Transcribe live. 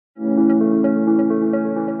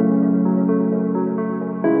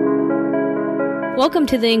Welcome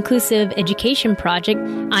to the Inclusive Education Project.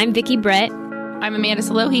 I'm Vicki Brett. I'm Amanda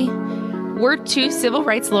Salohi. We're two civil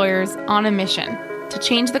rights lawyers on a mission to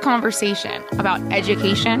change the conversation about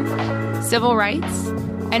education, civil rights,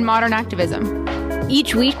 and modern activism.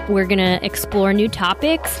 Each week, we're going to explore new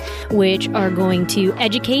topics which are going to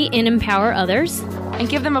educate and empower others and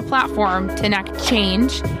give them a platform to enact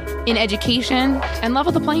change in education and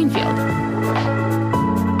level the playing field.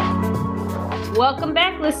 Welcome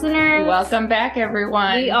back, listeners. Welcome back,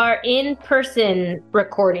 everyone. We are in person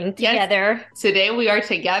recording together. Yes, today we are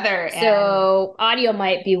together. So audio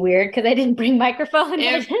might be weird because I didn't bring microphone.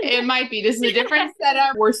 It might be. This is a different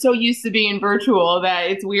setup. We're so used to being virtual that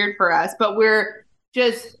it's weird for us, but we're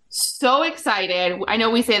just so excited. I know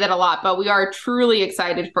we say that a lot, but we are truly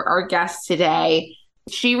excited for our guest today.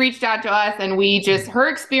 She reached out to us and her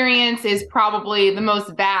experience is probably the most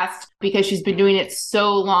vast because she's been doing it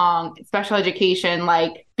so long, special education,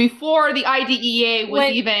 like before the IDEA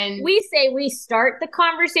was even. We say we start the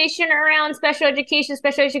conversation around special education.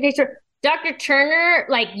 Dr. Turner,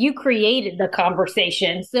 like you created the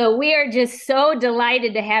conversation. So we are just so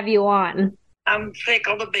delighted to have you on. I'm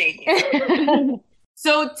tickled to be here.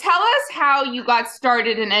 So tell us how you got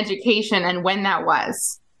started in education and when that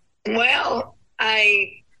was. Well,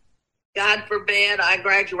 God forbid, I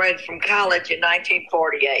graduated from college in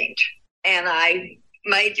 1948, and I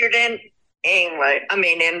majored in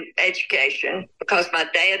in education, because my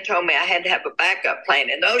dad told me I had to have a backup plan.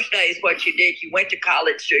 In those days, what you did, you went to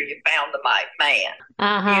college till you found the right man.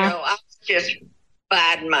 Uh-huh. You know, I was just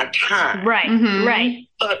biding my time. Right, right.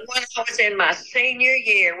 But when I was in my senior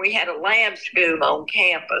year, we had a lab school on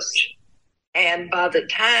campus. And by the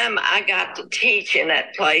time I got to teach in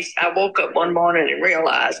that place, I woke up one morning and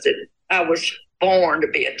realized that I was born to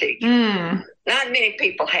be a teacher. Not many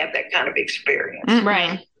people have that kind of experience.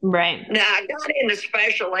 Right. Now, I got into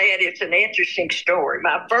special ed. It's an interesting story.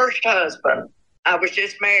 My first husband, I was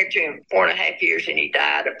just married to him 4.5 years, and he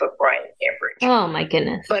died of a brain hemorrhage. Oh, my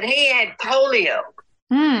goodness. But he had polio.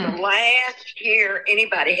 The last year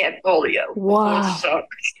anybody had polio. Wow. So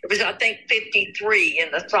it was, I think, 53,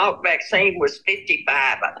 and the Salk vaccine was 55,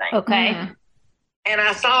 I think. Okay. And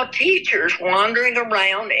I saw teachers wandering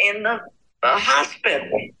around in the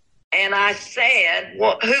hospital. And I said,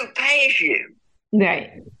 well, who pays you?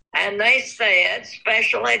 Right. And they said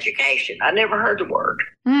special education. I never heard the word.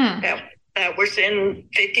 That was in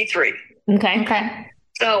 53. Okay.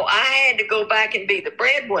 So I had to go back and be the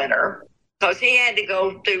breadwinner, because he had to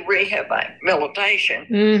go through rehabilitation.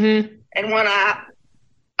 And when I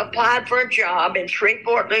applied for a job in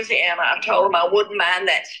Shreveport, Louisiana, I told them I wouldn't mind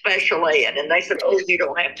that special ed. And they said, oh, you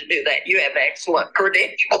don't have to do that. You have excellent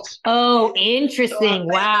credentials. Oh, interesting. So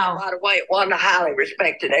wow. By the way, it wasn't a highly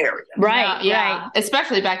respected area. Right, Yeah.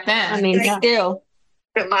 Especially back then. I mean, still.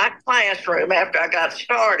 In my classroom, after I got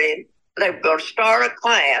started, they were going to start a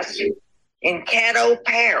class in Caddo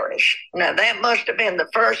Parish. Now, that must have been the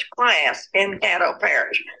first class in Caddo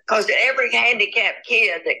Parish, because every handicapped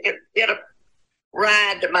kid that could get a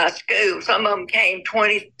ride to my school, some of them came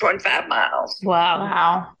 20, 25 miles.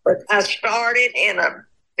 Wow. But I started in a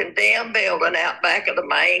condemned building out back of the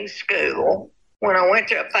main school. When I went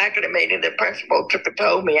to a faculty meeting, the principal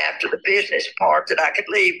told me after the business part that I could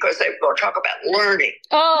leave because they were going to talk about learning.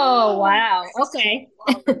 Oh, wow. Okay.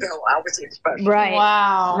 Long ago, I was in special. Right.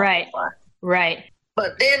 Wow. Right.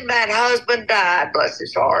 But then my husband died, bless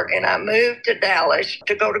his heart, and I moved to Dallas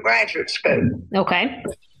to go to graduate school. Okay.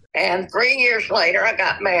 And 3 years later, I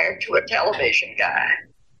got married to a television guy.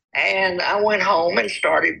 And I went home and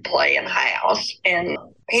started playing house. And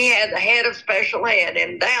he had the head of special ed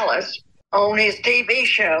in Dallas on his TV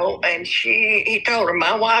show. And he told her,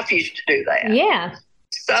 my wife used to do that. Yeah.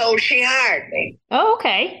 So she hired me. Oh,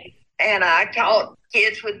 okay. And I taught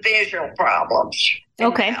kids with visual problems.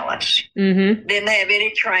 Okay. Dallas. Mm-hmm. Didn't have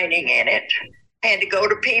any training in it. Had to go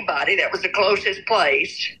to Peabody. That was the closest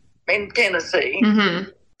place in Tennessee. Mm-hmm.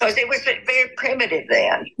 Because it was very primitive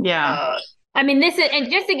then. Yeah. I mean, this is, and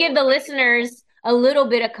just to give the listeners a little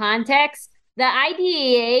bit of context, the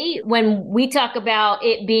IDEA, when we talk about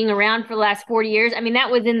it being around for the last 40 years, I mean, that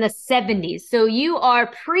was in the 70s. So you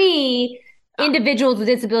are pre-Individuals with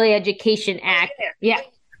Disability Education Act. Yeah.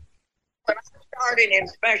 When I started in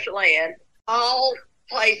special ed, all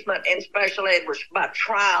placement in special ed was by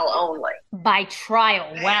trial only. By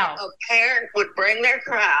trial. Wow. A parent would bring their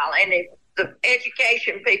trial, and if the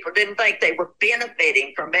education people didn't think they were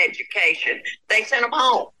benefiting from education, they sent them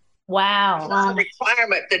home. Wow. It's a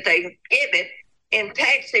requirement that they give it. In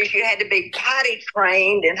Texas, you had to be potty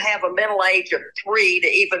trained and have a mental age of 3 to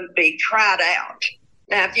even be tried out.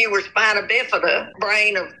 Now, if you were spina bifida,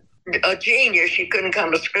 brain of a genius, you couldn't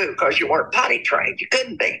come to school because you weren't potty trained. You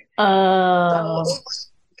couldn't be. Oh. So it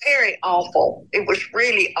was very awful. It was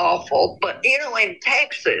really awful. But, in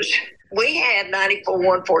Texas, we had 94,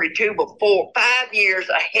 142 before, 5 years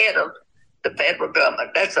ahead of the federal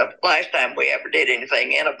government. That's the last time we ever did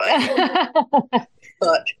anything innovative.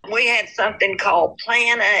 But we had something called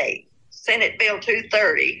Plan A, Senate Bill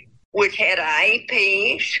 230, which had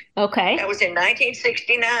IEPs. Okay. That was in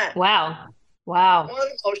 1969. Wow. One of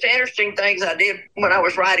the most interesting things I did when I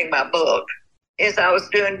was writing my book is I was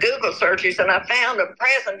doing Google searches and I found a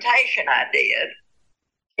presentation I did.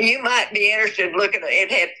 You might be interested in looking at it.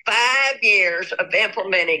 It had 5 years of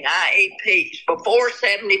implementing IEPs before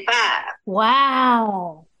 75.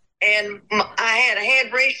 Wow. And I had a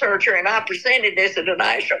head researcher and I presented this at a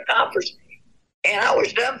national conference. And I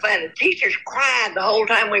was dumbfounded. Teachers cried the whole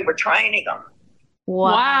time we were training them.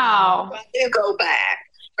 Wow. I do go back.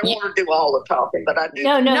 I don't want to do all the talking, but I do.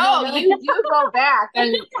 No, you do go back.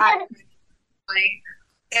 And It's fascinating.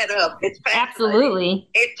 Absolutely.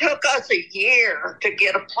 It took us a year to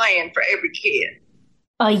get a plan for every kid.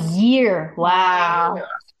 A year. Wow. I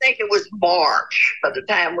think it was March by the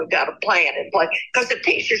time we got a plan in place because the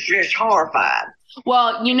teachers were just horrified.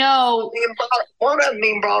 Well, One of them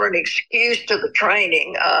even brought an excuse to the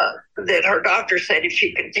training that her doctor said if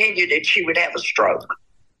she continued it, she would have a stroke.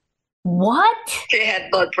 What? She had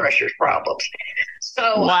blood pressure problems.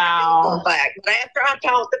 So wow. I didn't go back. But after I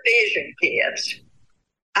taught the vision kids,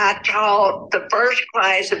 I taught the first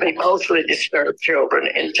class of emotionally disturbed children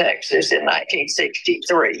in Texas in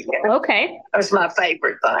 1963. Okay. That was my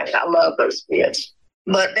favorite thing. I love those kids.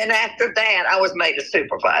 But then after that, I was made a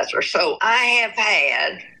supervisor. So I have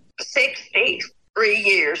had 63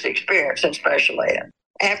 years experience in special ed.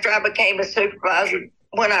 After I became a supervisor,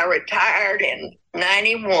 when I retired in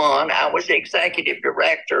 91, I was the executive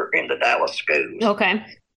director in the Dallas schools. Okay.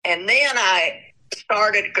 And then I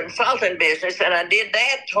started a consulting business, and I did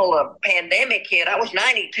that till a pandemic hit. I was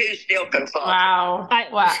 92 still consulting. Wow.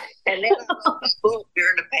 Wow. And then I wrote a book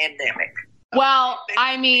during the pandemic. Well,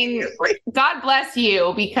 I mean, God bless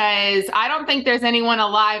you, because I don't think there's anyone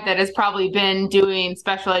alive that has probably been doing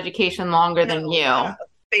special education longer than you.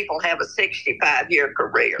 People have a 65-year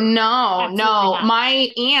career. No. Not. My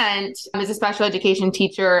aunt is a special education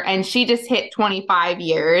teacher, and she just hit 25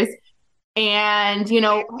 years. And, Few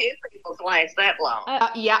people last that long.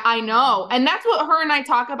 Yeah, I know. And that's what her and I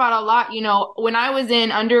talk about a lot. When I was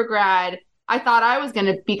in undergrad, I thought I was going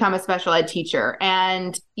to become a special ed teacher.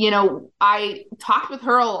 And, I talked with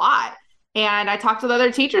her a lot, and I talked with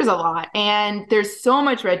other teachers a lot. And there's so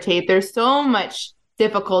much red tape. There's so much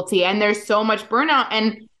difficulty, and there's so much burnout.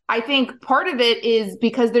 And I think part of it is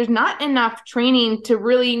because there's not enough training to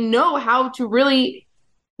really know how to really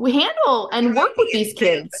handle and work with these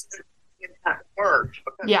kids. Works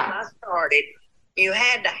because when I started, you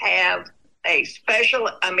had to have a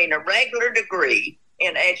regular degree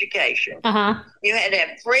in education. You had to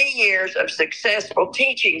have 3 years of successful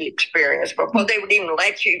teaching experience before they would even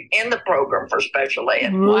let you in the program for special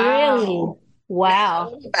ed. Really?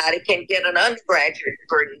 Wow. Anybody can get an undergraduate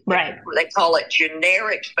degree. Right. They call it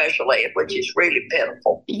generic special ed, which is really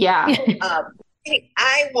pitiful. Yeah.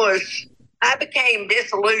 I became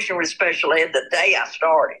disillusioned with special ed the day I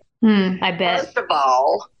started. I bet. First of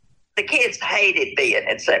all, the kids hated being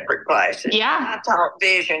in separate classes. Yeah. I taught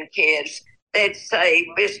vision kids. They'd say,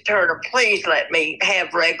 Miss Turner, please let me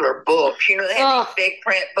have regular books. They had these big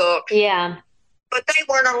print books. Yeah. But they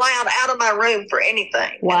weren't allowed out of my room for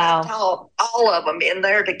anything. Wow. And I taught all of them in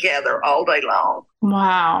there together all day long.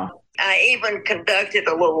 Wow. I even conducted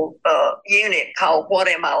a little unit called What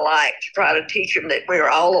Am I Like? To try to teach them that we're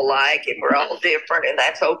all alike and we're all different, and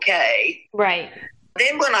that's okay. Right.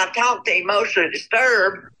 Then when I talked to emotionally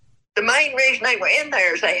disturbed, the main reason they were in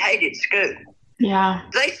there is they hated school. Yeah.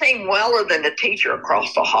 They seemed weller than the teacher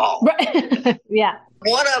across the hall. Right. Yeah.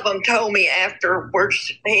 One of them told me afterwards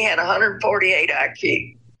he had 148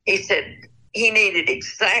 IQ. He said he needed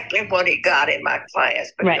exactly what he got in my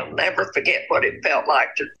class, but he'll never forget what it felt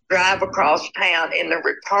like to drive across town in the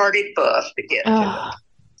retarded bus to get to it.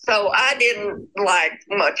 So I didn't like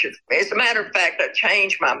much of it. As a matter of fact, I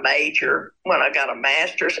changed my major when I got a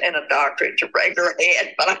master's and a doctorate to regular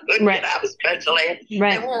ed, but I couldn't get out of special ed.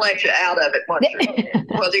 Right. They won't let you out of it once you're in,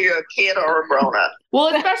 whether you're a kid or a grown-up.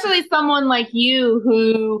 Well, especially someone like you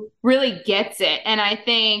who really gets it. And I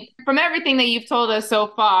think from everything that you've told us so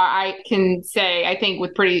far, I can say, I think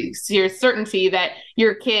with pretty serious certainty that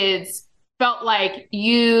your kids felt like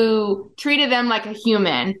you treated them like a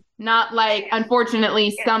human. Not like,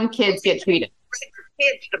 unfortunately, some kids get treated.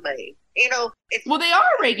 Kids to me, well, they are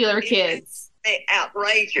regular kids. They're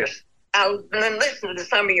outrageous. I've been listening to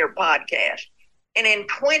some of your podcasts. And in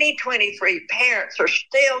 2023, parents are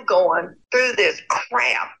still going through this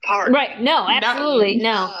crap part. Right. No, absolutely.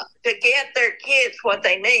 No. To get their kids what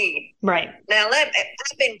they need. Right. Now, I've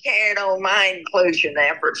been carrying on my inclusion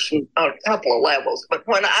efforts on a couple of levels. But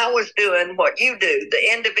when I was doing what you do,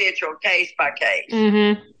 the individual case by case,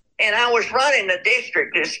 Mm-hmm. and I was running a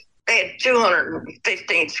district, they had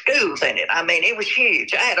 215 schools in it. I mean, it was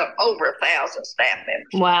huge. I had over 1,000 staff members.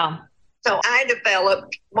 Wow. So I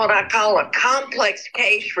developed what I call a complex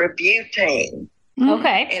case review team.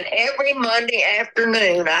 Okay. And every Monday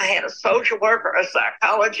afternoon, I had a social worker, a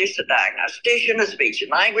psychologist, a diagnostician, a speech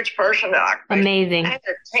and language person. Amazing. I had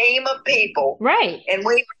a team of people. Right. And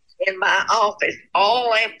we were in my office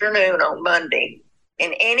all afternoon on Monday.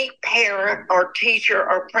 And any parent or teacher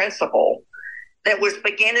or principal that was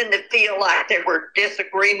beginning to feel like there were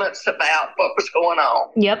disagreements about what was going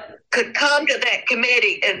on Yep. could come to that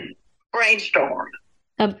committee and brainstorm.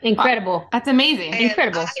 Incredible. That's amazing. And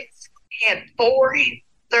Incredible. I had 4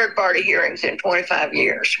 third-party hearings in 25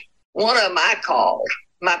 years. One of them I called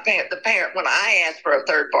the parent when I asked for a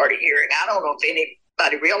third-party hearing. I don't know if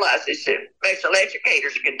anybody realizes that special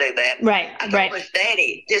educators can do that. Right. I told Right. his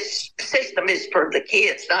daddy, this system is for the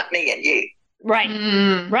kids, not me and you. Right.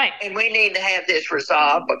 Right. And we need to have this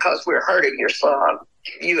resolved because we're hurting your son,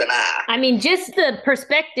 you and I. I mean, just the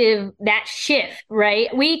perspective, that shift,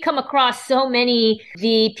 right? We come across so many,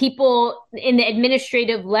 the people in the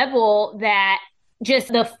administrative level that just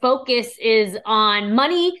the focus is on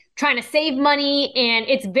money, trying to save money. And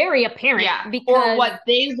it's very apparent. Yeah. Because, Or what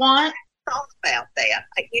they want. Thought about that.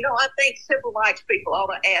 I think civil rights people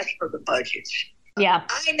ought to ask for the budgets. Yeah.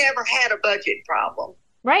 I never had a budget problem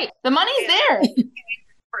Right. The money's there.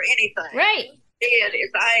 for anything. Right. Did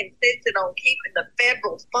is I insisted on keeping the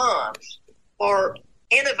federal funds for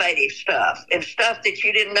innovative stuff and stuff that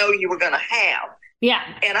you didn't know you were going to have. Yeah.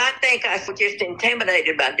 And I think I was just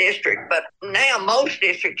intimidated by district, but now most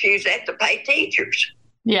districts use that to pay teachers.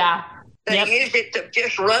 Yeah. They Yep. use it to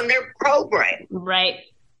just run their program. Right.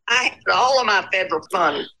 I had all of my federal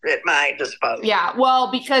funds at my disposal. Yeah.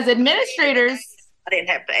 Well, because administrators. I didn't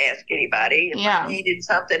have to ask anybody. If Yeah. I needed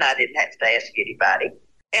something, I didn't have to ask anybody.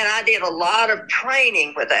 And I did a lot of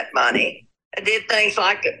training with that money. I did things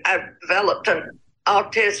like I developed an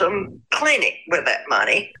autism clinic with that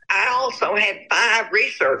money. I also had 5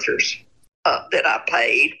 researchers that I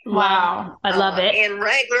paid. Wow. I love it. In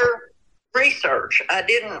regular research. I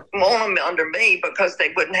didn't want them under me because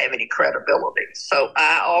they wouldn't have any credibility. So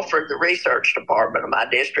I offered the research department of my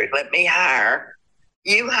district, let me hire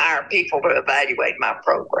people to evaluate my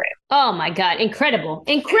program. Oh my God. Incredible.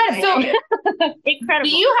 Incredible. So, Incredible. do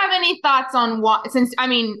you have any thoughts on what, since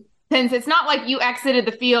it's not like you exited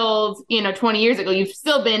the field, 20 years ago, you've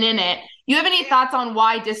still been in it. You have any thoughts on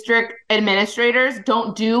why district administrators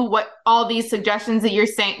don't do what all these suggestions that you're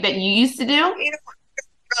saying that you used to do?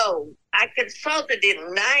 So I consulted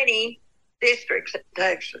in 90 districts in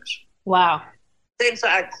Texas Wow. since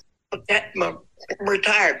I'm a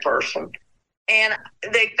retired person. And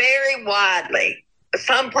they vary widely.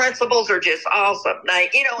 Some principals are just awesome. Now,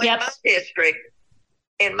 Yep.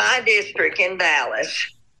 in my district in Dallas,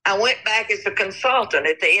 I went back as a consultant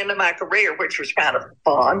at the end of my career, which was kind of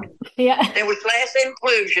fun. Yeah. There was less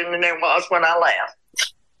inclusion than there was when I left.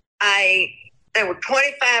 There were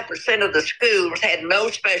 25% of the schools had no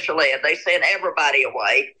special ed. They sent everybody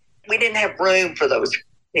away. We didn't have room for those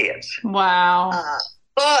kids. Wow.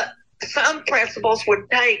 But some principals would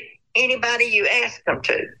take anybody you ask them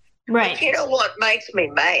to. Right. But you know what makes me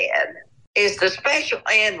mad is the special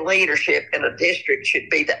ed leadership in a district should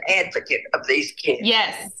be the advocate of these kids.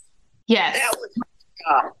 Yes. That was my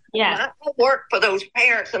job. Yeah. I worked for those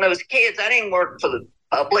parents and those kids. I didn't work for the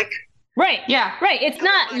public. Right. Yeah. Right. It's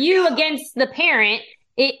not you against the parent.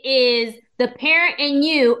 It is the parent and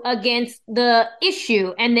you against the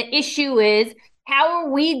issue. And the issue is, how are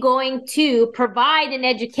we going to provide an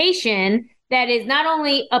education that is not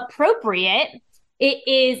only appropriate, it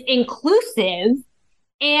is inclusive,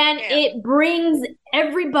 and it brings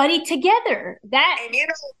everybody together. And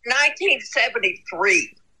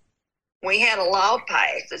 1973, we had a law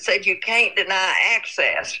passed that said you can't deny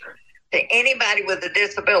access to anybody with a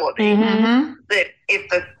disability. Mm-hmm. That if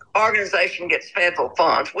the organization gets federal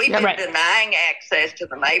funds, we've been Right. denying access to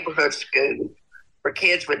the neighborhood school for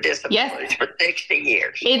kids with disabilities for 60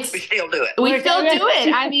 years. We still do it. We still do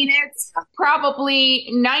it. I mean, it's probably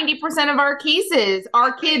 90% of our cases.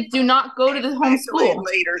 Our kids do not go to the home school.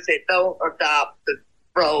 Leaders that don't adopt the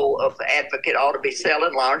role of the advocate ought to be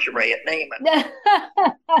selling lingerie at Neiman.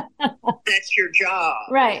 That's your job.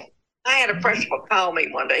 Right. I had a principal call me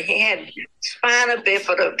one day. He had spina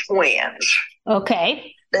bifida twins.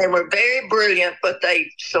 Okay. They were very brilliant, but they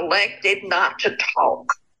selected not to talk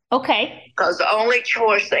Okay. because the only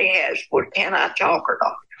choice they had was, can I talk or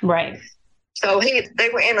not? Right. So they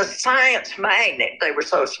were in a science magnet. They were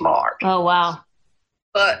so smart. Oh, wow.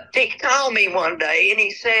 But he called me one day and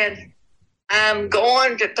he said, I'm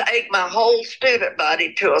going to take my whole student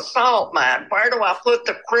body to a salt mine. Where do I put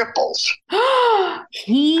the cripples?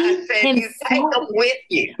 He I said, you take himself. them with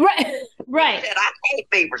you. Right. He Right. said, I can't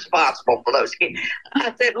be responsible for those kids.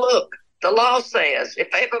 I said, look, the law says if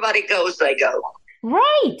everybody goes, they go.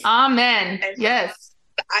 Right. Amen. And Yes.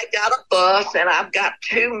 I got a bus and I've got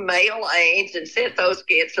 2 male aides and sent those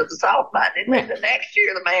kids to the salt mine. And then the next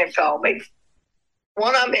year, the man called me.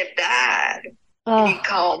 One of them had died. And he Oh,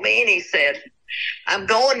 called me and he said, I'm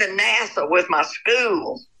going to NASA with my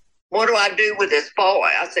school. What do I do with this boy?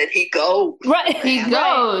 I said, he goes. right. He Right.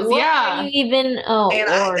 goes, What yeah. are you even? Oh, And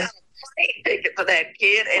I Lord. got a plane ticket for that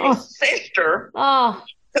kid, and Oh. his sister Oh,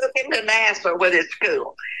 took him to NASA with his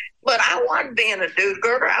school. But I wasn't being a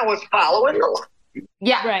do-gooder. I was following the law.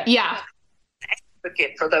 Yeah. Right. Yeah.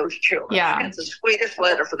 Advocate for those children. Yeah. That's the sweetest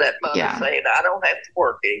letter for that mother Yeah. saying, I don't have to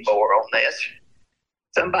work anymore on this.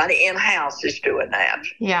 Somebody in-house is doing that.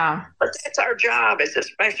 Yeah. But that's our job as a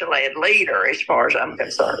special ed leader, as far as I'm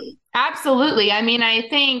concerned. Absolutely. I mean, I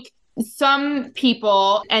think some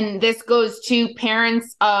people, and this goes to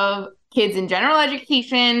parents of kids in general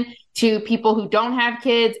education, to people who don't have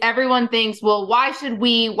kids, everyone thinks, well, why should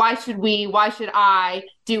I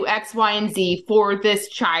do X, Y, and Z for this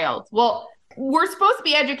child? Well, we're supposed to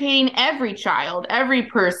be educating every child, every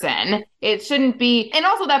person. It shouldn't be, and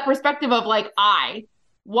also that perspective of like,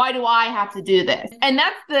 why do I have to do this? And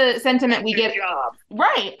that's the sentiment we Good get. job.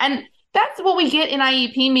 Right. And that's what we get in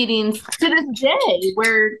IEP meetings to this day,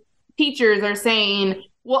 where teachers are saying,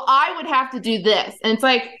 well, I would have to do this. And it's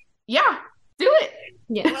like, yeah, do it.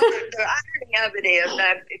 yeah. Well, the irony of it is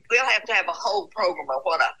that we'll have to have a whole program of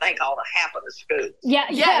what I think ought to happen to schools. Yeah,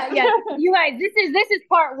 Yes. yeah. You guys, this is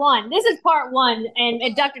part one. This is part one,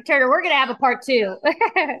 and Dr. Turner, we're gonna have a part two.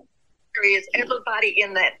 Is everybody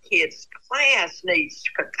in that kid's class needs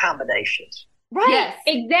accommodations. Right. Yes.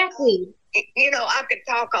 Exactly. You know, I could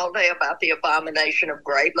talk all day about the abomination of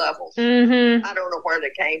grade levels. Mm-hmm. I don't know where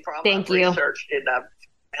they came from. Thank I've you. researched it. I've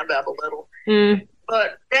found out a little. Mm.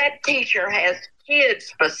 But that teacher has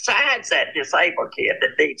kids besides that disabled kid that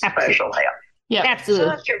needs special help. Yeah.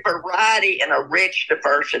 Absolutely. Such a variety and a rich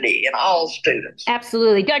diversity in all students.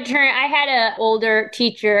 Absolutely. Dr. Turner, I had an older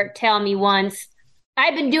teacher tell me once,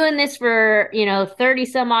 I've been doing this for, 30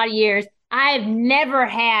 some odd years. I've never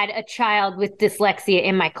had a child with dyslexia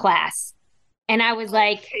in my class. And I was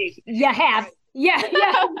like, you have. Yeah,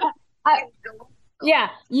 yeah. Yeah,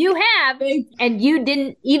 you have, and you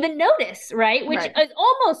didn't even notice, right? Which Right. is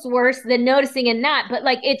almost worse than noticing and not, but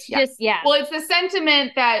like, it's Yeah. just, yeah. Well, it's the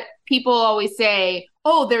sentiment that people always say,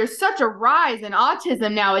 oh, there's such a rise in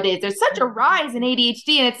autism nowadays. There's such a rise in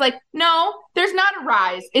ADHD. And it's like, no, there's not a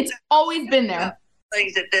rise. It's always been there.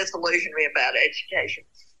 Things that disillusion me about education,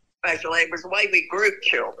 special ed, was the way we group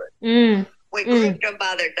children. Mm, We grouped them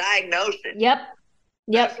by their diagnosis. yep,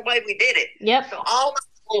 That's the way we did it. yep. So all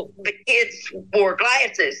the kids wore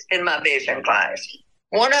glasses in my vision class.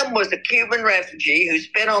 One of them was a Cuban refugee who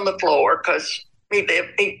spit on the floor because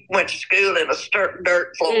he went to school in a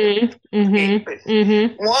dirt floor.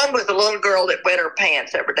 One was a little girl that wet her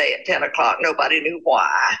pants every day at 10 o'clock. Nobody knew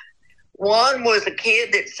why. One was a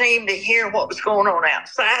kid that seemed to hear what was going on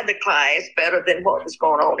outside the class better than what was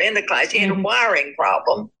going on in the class. He had a wiring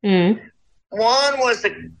problem. Mm. One was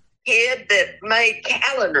a kid that made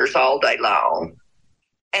calendars all day long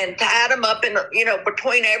and tied them up in,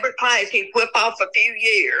 between every class. He'd whip off a few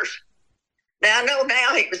years. Now, I know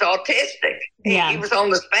now he was autistic. Yeah. He was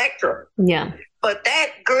on the spectrum. Yeah. But that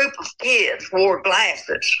group of kids wore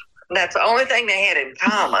glasses. And that's the only thing they had in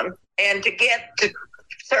common. And to get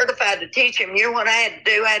certified to teach them, you know what I had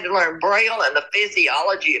to do? I had to learn Braille and the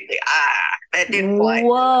physiology of the eye. That didn't quite.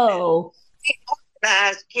 Whoa.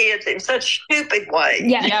 Nice kids in such stupid ways.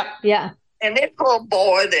 Yeah. Yep. Yeah. And this little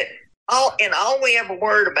boy that all we ever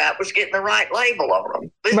worried about was getting the right label on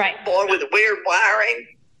him. This Right. boy with the weird wiring.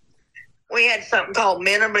 We had something called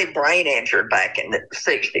minimally brain injured back in the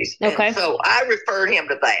 60s. Okay. And so I referred him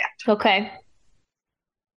to that. Okay.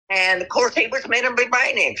 And of course, he was minimally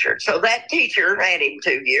brain injured. So that teacher had him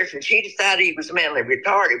 2 years, and she decided he was mentally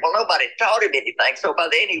retarded. Well, nobody taught him anything, so by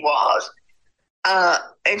then he was.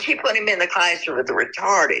 And she put him in the classroom with the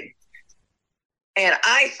retarded. And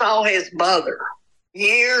I saw his mother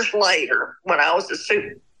years later when I was a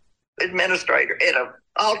super administrator at an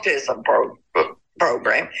autism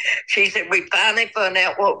program. She said, we finally found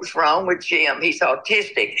out what was wrong with Jim. He's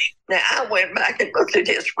autistic. Now, I went back and looked at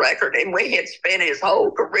his record, and we had spent his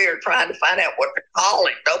whole career trying to find out what to call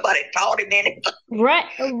him. Nobody taught him anything. Right.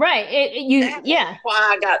 That's why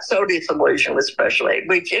I got so disillusioned with special ed.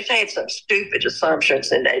 We just had some stupid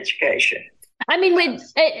assumptions in education. I mean,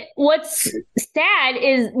 what's sad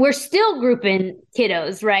is we're still grouping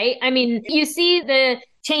kiddos, right? I mean, you see the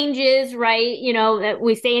changes, right? That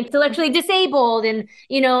we say intellectually disabled and,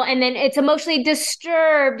 and then it's emotionally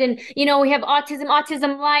disturbed and, we have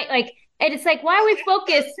autism light, and it's like, why are we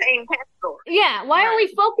focused? Yeah. Why are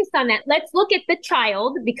we focused on that? Let's look at the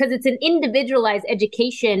child because it's an individualized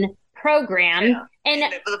education program. Yeah. And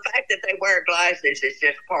the fact that they wear glasses is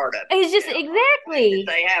just part of it. It's just exactly.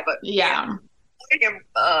 They have a, yeah.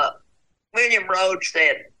 William Rhodes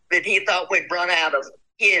said that he thought we'd run out of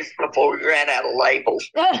kids before we ran out of labels.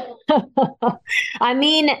 I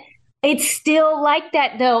mean, it's still like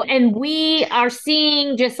that though. And we are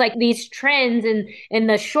seeing just like these trends in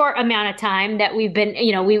the short amount of time that we've been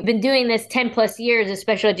doing this 10 plus years as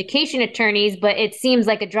special education attorneys, but it seems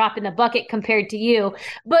like a drop in the bucket compared to you.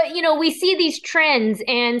 But, we see these trends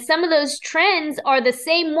and some of those trends are the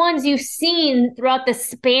same ones you've seen throughout the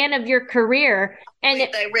span of your career. And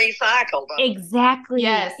they recycle them. Exactly.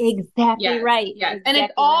 Yes. Exactly yes. right. Yes. Exactly And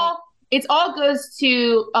it all goes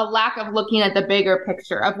to a lack of looking at the bigger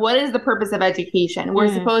picture of what is the purpose of education.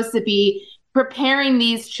 We're supposed to be preparing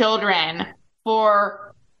these children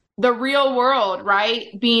for the real world,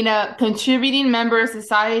 right? Being a contributing member of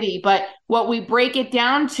society. But what we break it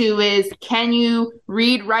down to is, can you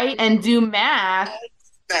read, write, and do math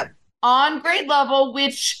on grade level,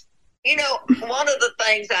 which... one of the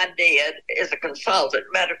things I did as a consultant,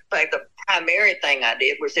 matter of fact, the primary thing I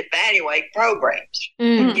did was evaluate programs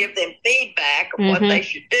and give them feedback of what they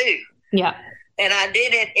should do. Yeah. And I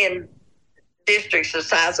did it in districts the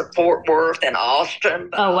size of Fort Worth and Austin.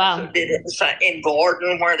 But oh, wow. I also did it in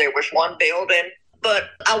Gordon where there was one building. But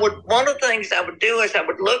one of the things I would do is I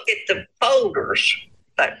would look at the folders.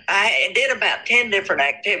 I did about 10 different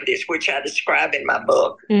activities, which I describe in my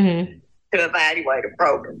book, to evaluate a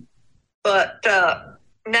program. But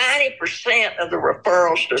 90% of the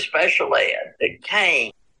referrals to special ed that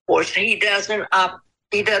came was he doesn't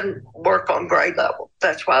work on grade level.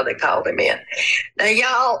 That's why they called him in. Now,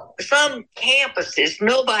 y'all, some campuses,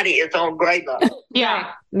 nobody is on grade level.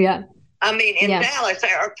 Yeah. Yeah. I mean, in Dallas,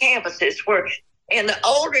 there are campuses where, and the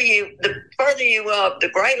further you up the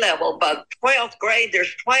grade level, by 12th grade,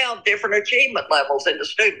 there's 12 different achievement levels in the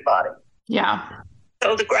student body. Yeah.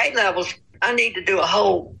 So the grade levels, I need to do a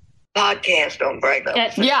whole podcast on grade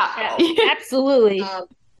levels. Absolutely.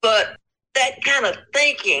 But that kind of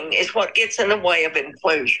thinking is what gets in the way of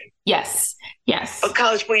inclusion. Yes.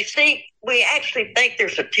 Because we actually think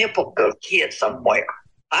there's a typical kid somewhere.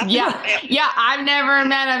 I've never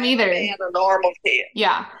met them either. And a normal kid.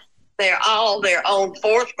 Yeah. They're all their own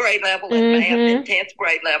 4th grade level in math and 10th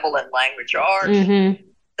grade level in language arts.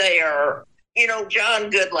 They are, John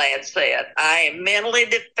Goodlad said, I am mentally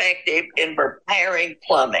defective in repairing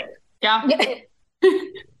plumbing. Yeah.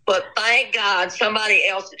 But thank God somebody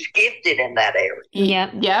else is gifted in that area.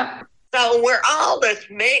 Yep. So we're all this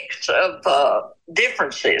mix of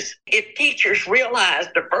differences. If teachers realized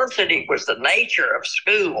diversity was the nature of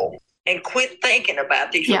school and quit thinking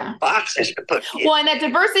about these little boxes to put kids. Well, and that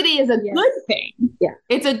diversity is a good thing. Yeah.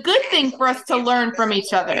 It's a good thing for us to learn from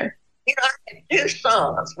each other. I have 2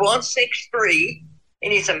 sons, one's 6'3",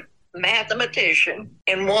 and he's a mathematician,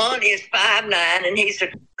 and one is 5'9", and he's a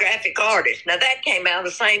graphic artist. Now that came out of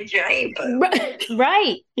the same gene pool.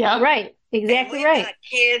 Right. Yeah. Right. Exactly and right. Got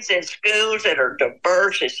kids in schools that are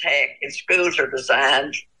diverse as heck, and schools are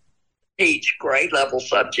designed to teach grade level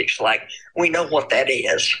subjects like we know what that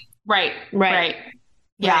is. Right.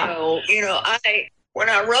 Yeah. So, when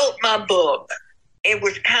I wrote my book, it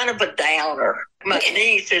was kind of a downer. My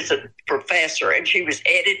niece is a professor, and she was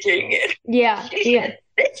editing it. Yeah. She said,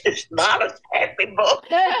 this is not a happy book.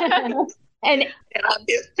 And I'm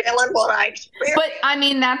just telling what I experienced. But I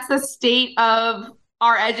mean, that's the state of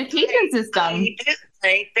our education system. I do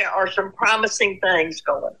think there are some promising things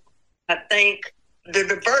going on. I think the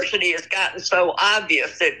diversity has gotten so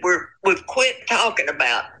obvious that we've quit talking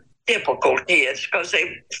about typical kids because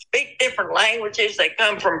they speak different languages. They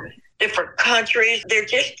come from different countries. They're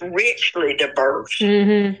just richly diverse.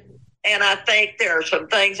 And I think there are some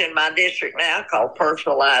things in my district now called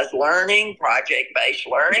personalized learning, project-based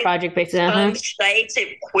learning. Some states have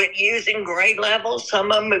quit using grade levels.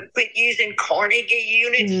 Some of them have quit using Carnegie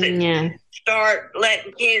units and start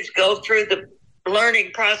letting kids go through the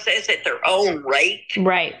learning process at their own rate.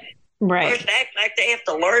 Right. Right. First act like they have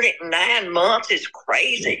to learn it in 9 months is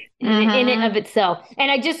crazy. In and of itself. And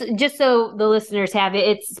I just so the listeners have it,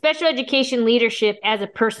 it's special education leadership as a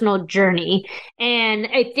personal journey. And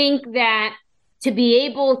I think that to be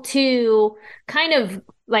able to kind of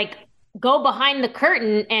like go behind the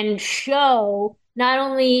curtain and show not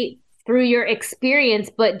only through your experience,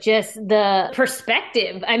 but just the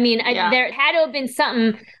perspective. I mean, there had to have been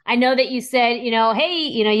something. I know that you said, hey,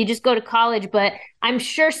 you just go to college, but I'm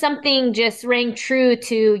sure something just rang true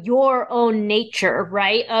to your own nature,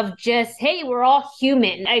 right? Of just, hey, we're all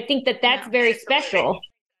human. I think that that's very special.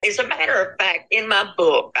 As a matter of fact, in my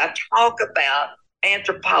book, I talk about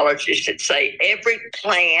anthropologists that say every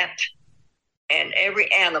plant and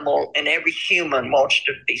every animal and every human wants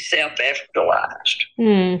to be self-actualized.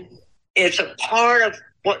 It's a part of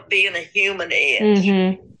what being a human is.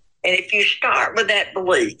 And if you start with that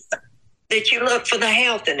belief that you look for the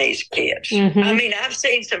health in these kids. I mean, I've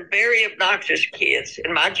seen some very obnoxious kids,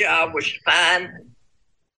 and my job was to find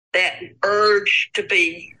that urge to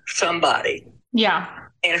be somebody. Yeah.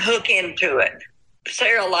 And hook into it.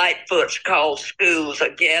 Sarah Lightfoot's called schools a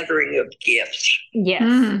gathering of gifts.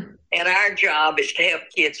 Yes. And our job is to help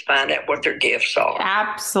kids find out what their gifts are.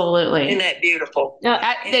 Absolutely. Isn't that beautiful?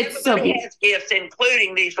 It's so beautiful. Has gifts,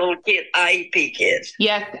 including these little kids, IEP kids.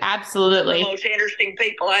 Yes, absolutely. The most interesting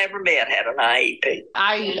people I ever met had an IEP.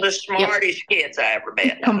 The smartest kids I ever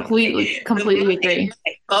met. Completely agree.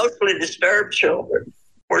 Mostly disturbed children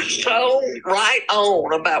were so right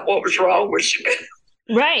on about what was wrong with school.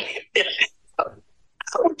 Right.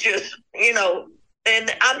 Just,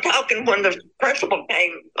 and I'm talking when the principal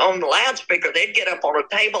came on the loudspeaker, they'd get up on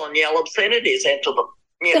a table and yell obscenities into them,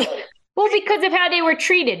 Well, because of how they were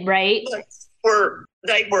treated, right?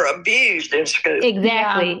 They were abused in school.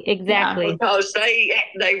 Exactly. Because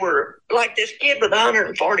they were like this kid with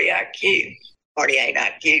 140 IQ, 48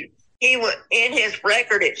 IQ. He was, in his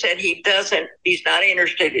record, it said he's not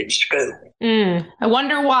interested in school. I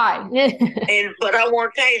wonder why. But I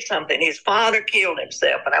want to tell you something. His father killed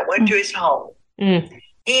himself, and I went to his home.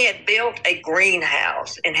 He had built a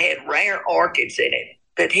greenhouse and had rare orchids in it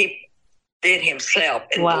that he did himself.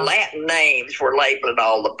 And the Latin names were labeled in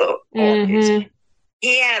all the book orchids.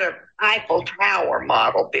 He had an Eiffel Tower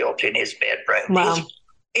model built in his bedroom. Wow.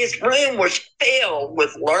 His room was filled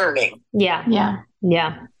with learning. Yeah.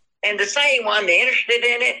 And to say he wasn't interested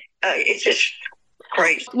in it, it's just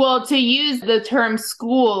crazy. Well, to use the term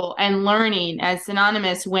school and learning as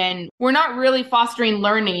synonymous when we're not really fostering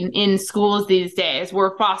learning in schools these days,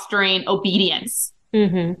 we're fostering obedience.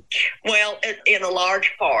 Well, in a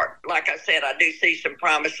large part, like I said, I do see some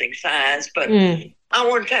promising signs, but I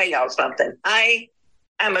want to tell y'all something.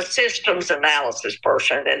 I'm a systems analysis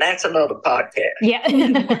person, and that's another podcast. Yeah.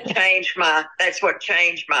 That's what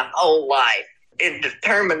changed my whole life. It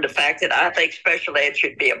determined the fact that I think special ed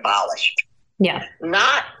should be abolished. Yeah.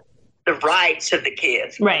 Not the rights of the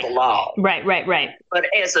kids, right. The law. Right. But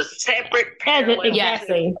as a separate parallel.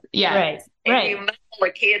 Exactly. Yeah. Right. And you mail a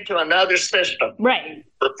kid to another system. Right.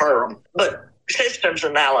 Prefer them. But systems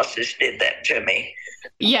analysis did that to me.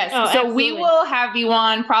 Yes. Oh, so absolutely. we will have you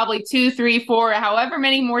on probably 2, 3, 4, however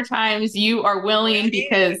many more times you are willing,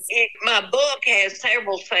 because my book has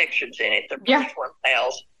several sections in it. The first one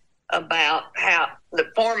tells about how the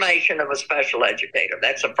formation of a special educator.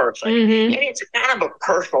 That's the first thing. And it's kind of a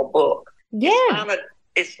personal book. Yeah.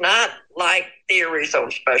 It's not like theories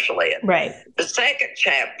on special ed. Right. The second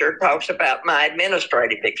chapter talks about my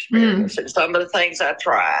administrative experience and some of the things I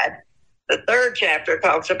tried. The third chapter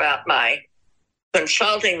talks about my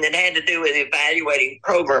consulting that had to do with evaluating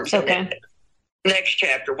programs. Okay. And the next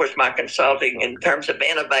chapter was my consulting in terms of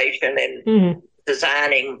innovation and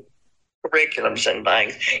designing curriculums and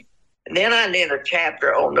things. And then I did a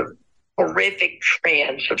chapter on the horrific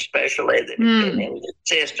trends of special ed that have been in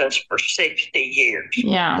existence for 60 years.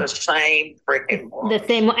 Yeah. The same freaking one. The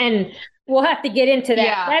same, and we'll have to get into that.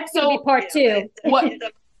 Yeah. That's going to be part 2. What?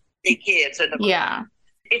 The kids and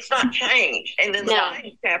it's not changed. And then the last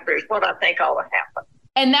chapter is what I think ought to happen.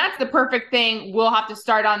 And that's the perfect thing. We'll have to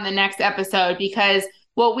start on the next episode, because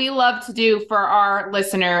what we love to do for our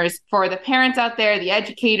listeners, for the parents out there, the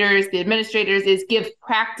educators, the administrators, is give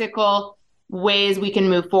practical ways we can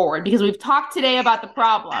move forward, because we've talked today about the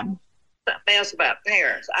problem. Something else about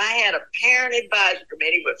parents. I had a parent advisory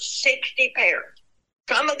committee with 60 parents.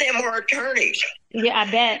 Some of them were attorneys. Yeah,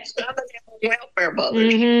 I bet. Some of them were welfare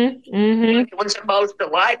mothers. It was the most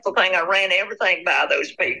delightful thing. I ran everything by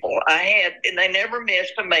those people. And they never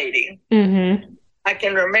missed a meeting. I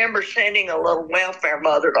can remember sending a little welfare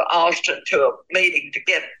mother to Austin to a meeting to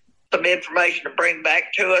get some information to bring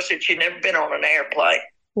back to us, and she'd never been on an airplane.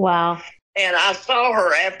 Wow. And I saw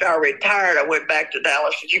her after I retired. I went back to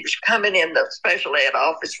Dallas, and she was coming in the special ed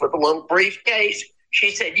office with a little briefcase.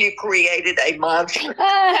 She said, "You created a monster."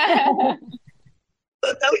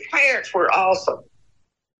 But those parents were awesome.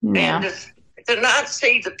 Yeah. And to not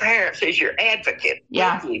see the parents as your advocate.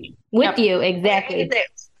 Yeah. With you, exactly. And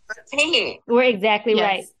that's a team. We're exactly Yes.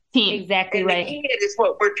 right. Team. Exactly And right. the kid is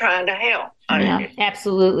what we're trying to help. Yeah.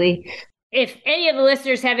 Absolutely. If any of the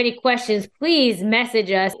listeners have any questions, please message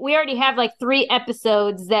us. We already have like 3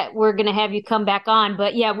 episodes that we're going to have you come back on.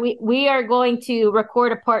 But yeah, we are going to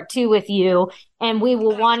record a part 2 with you, and we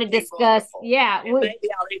will want to discuss. Yeah. And maybe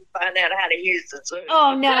I'll even find out how to use the Zoom.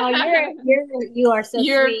 Oh no, you are so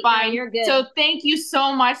You're sweet. fine. No, you're good. So thank you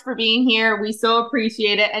so much for being here. We so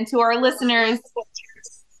appreciate it. And to our listeners,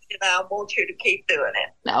 And I want you to keep doing it.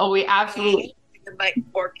 no, we absolutely. To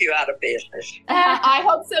work you out of business. I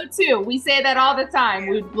hope so too. We say that all the time.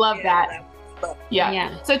 We'd love that. Yeah.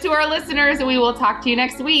 Yeah. So to our listeners, we will talk to you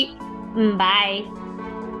next week. Bye.